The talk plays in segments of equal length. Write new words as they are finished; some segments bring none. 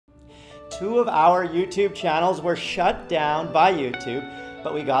2 of our YouTube channels were shut down by YouTube,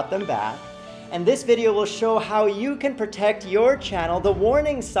 but we got them back. And this video will show how you can protect your channel, the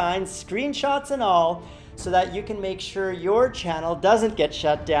warning signs, screenshots and all, so that you can make sure your channel doesn't get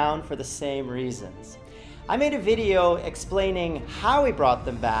shut down for the same reasons. I made a video explaining how we brought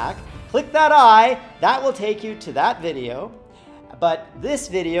them back. Click that I, that will take you to that video. But this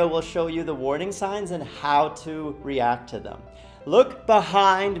video will show you the warning signs and how to react to them. Look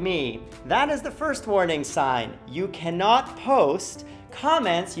behind me. That is the first warning sign. You cannot post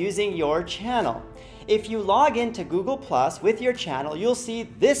comments using your channel. If you log into Google Plus with your channel, you'll see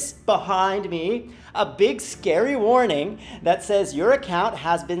this behind me, a big scary warning that says your account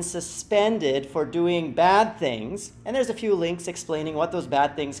has been suspended for doing bad things. And there's a few links explaining what those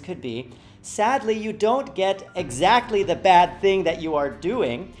bad things could be. Sadly, you don't get exactly the bad thing that you are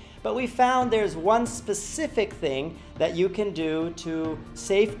doing, but we found there's one specific thing that you can do to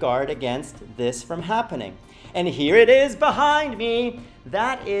safeguard against this from happening. And here it is behind me.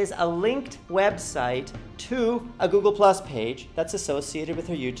 That is a linked website to a Google Plus page that's associated with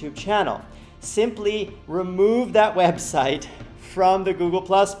your YouTube channel. Simply remove that website from the Google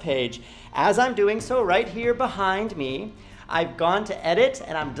Plus page. As I'm doing so right here behind me, I've gone to edit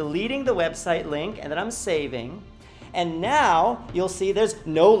and I'm deleting the website link and then I'm saving. And now you'll see there's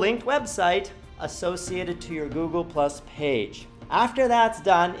no linked website associated to your Google Plus page. After that's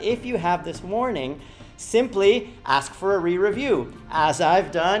done, if you have this warning, simply ask for a re-review, as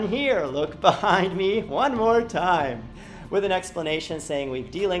I've done here. Look behind me one more time, with an explanation saying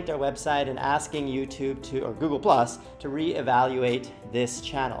we've delinked our website and asking YouTube to, or Google Plus, to re-evaluate this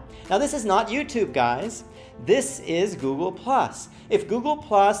channel. Now this is not YouTube, guys. This is Google Plus. If Google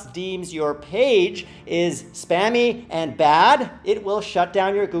Plus deems your page is spammy and bad, it will shut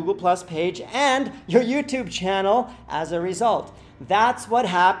down your Google Plus page and your YouTube channel as a result. That's what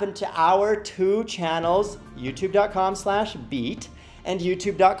happened to our 2 channels, youtube.com/beat and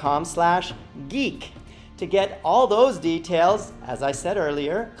youtube.com/geek. To get all those details, as I said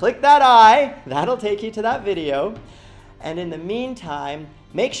earlier, click that I, that'll take you to that video. And in the meantime,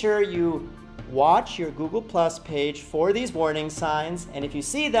 make sure you watch your Google Plus page for these warning signs, and if you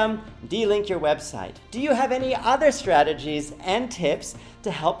see them, delink your website. Do you have any other strategies and tips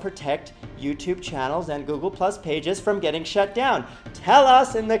to help protect YouTube channels and Google Plus pages from getting shut down? Tell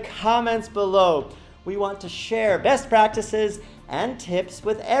us in the comments below. We want to share best practices and tips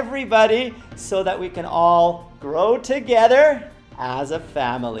with everybody so that we can all grow together as a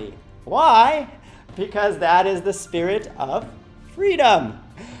family. Why? Because that is the spirit of freedom,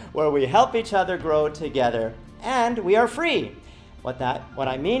 where we help each other grow together and we are free. What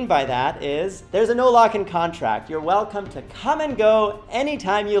I mean by that is there's a no lock-in contract. You're welcome to come and go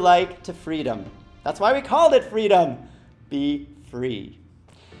anytime you like to freedom. That's why we called it freedom. Be free.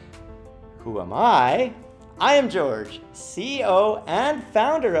 Who am I? I am George, CEO and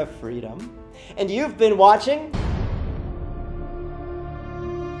founder of Freedom, and you've been watching.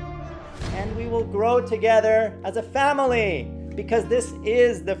 And we will grow together as a family, because this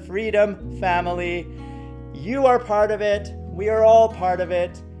is the Freedom family. You are part of it, we are all part of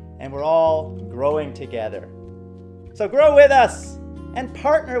it, and we're all growing together. So grow with us and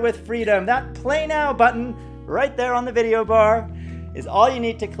partner with Freedom. That Play Now button right there on the video bar is all you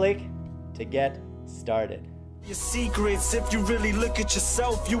need to click to get started. Your secrets, if you really look at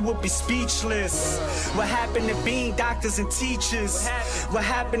yourself, you would be speechless. What happened to being doctors and teachers? What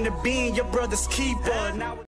happened to being your brother's keeper? Now